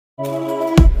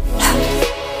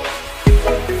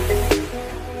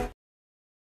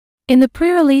In the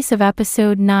pre-release of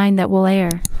episode 9 that will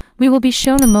air, we will be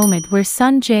shown a moment where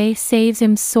Sun Jae saves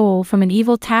Im Sol from an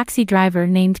evil taxi driver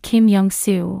named Kim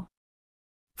Young-soo.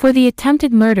 For the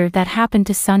attempted murder that happened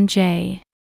to Sun Jae,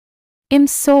 Im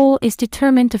Sol is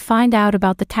determined to find out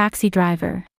about the taxi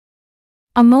driver.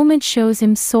 A moment shows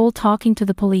Im Sol talking to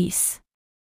the police.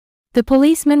 The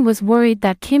policeman was worried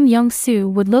that Kim Young-soo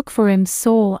would look for Im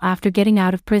Sol after getting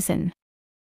out of prison.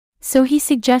 So he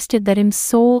suggested that Im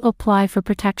Sol apply for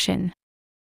protection.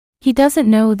 He doesn't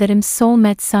know that Im Sol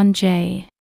met Sun Jae.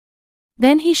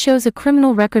 Then he shows a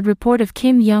criminal record report of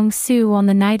Kim Young-soo on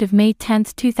the night of May 10,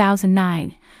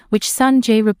 2009, which Sun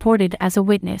Jae reported as a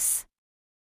witness.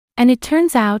 And it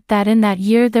turns out that in that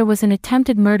year there was an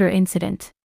attempted murder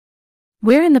incident,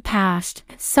 where in the past,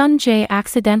 Sun Jae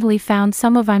accidentally found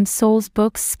some of Im Sol's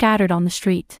books scattered on the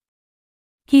street.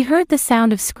 He heard the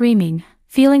sound of screaming.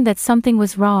 Feeling that something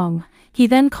was wrong, he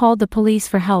then called the police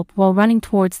for help while running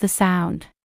towards the sound.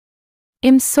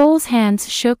 Im Sol's hands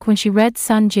shook when she read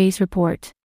Sun Jae's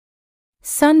report.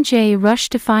 Sun Jae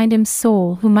rushed to find Im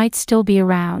Sol, who might still be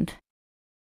around.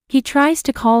 He tries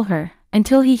to call her,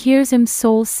 until he hears Im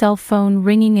Sol's cell phone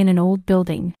ringing in an old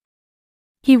building.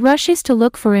 He rushes to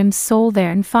look for Im Sol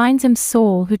there and finds Im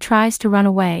Sol, who tries to run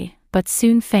away, but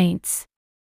soon faints.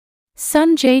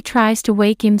 Sun Jae tries to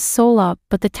wake Im Sol up,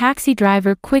 but the taxi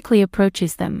driver quickly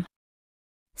approaches them.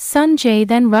 Sun Jae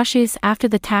then rushes after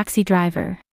the taxi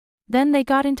driver. Then they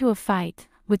got into a fight,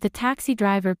 with the taxi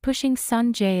driver pushing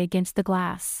Sun Jae against the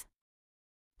glass.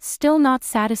 Still not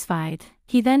satisfied,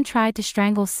 he then tried to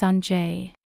strangle Sun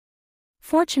Jae.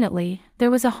 Fortunately,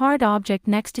 there was a hard object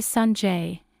next to Sun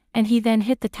Jae, and he then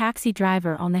hit the taxi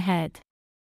driver on the head.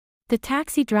 The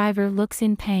taxi driver looks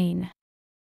in pain.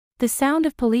 The sound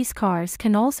of police cars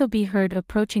can also be heard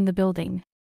approaching the building.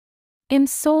 Im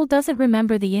Sol doesn't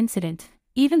remember the incident,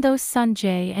 even though Sun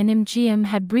Jae and Im Jium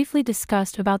had briefly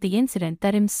discussed about the incident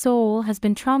that Im Sol has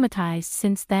been traumatized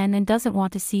since then and doesn't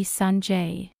want to see Sun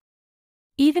Jae.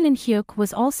 Even In Hyuk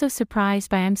was also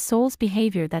surprised by Im Sol's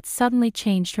behavior that suddenly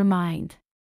changed her mind.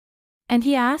 And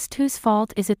he asked whose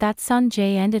fault is it that Sun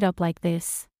Jae ended up like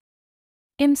this.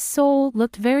 Im Sol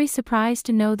looked very surprised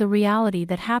to know the reality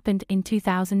that happened in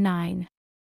 2009.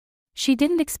 She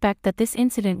didn't expect that this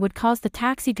incident would cause the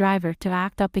taxi driver to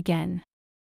act up again.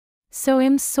 So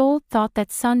Im Sol thought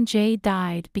that Sun Jae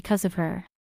died because of her.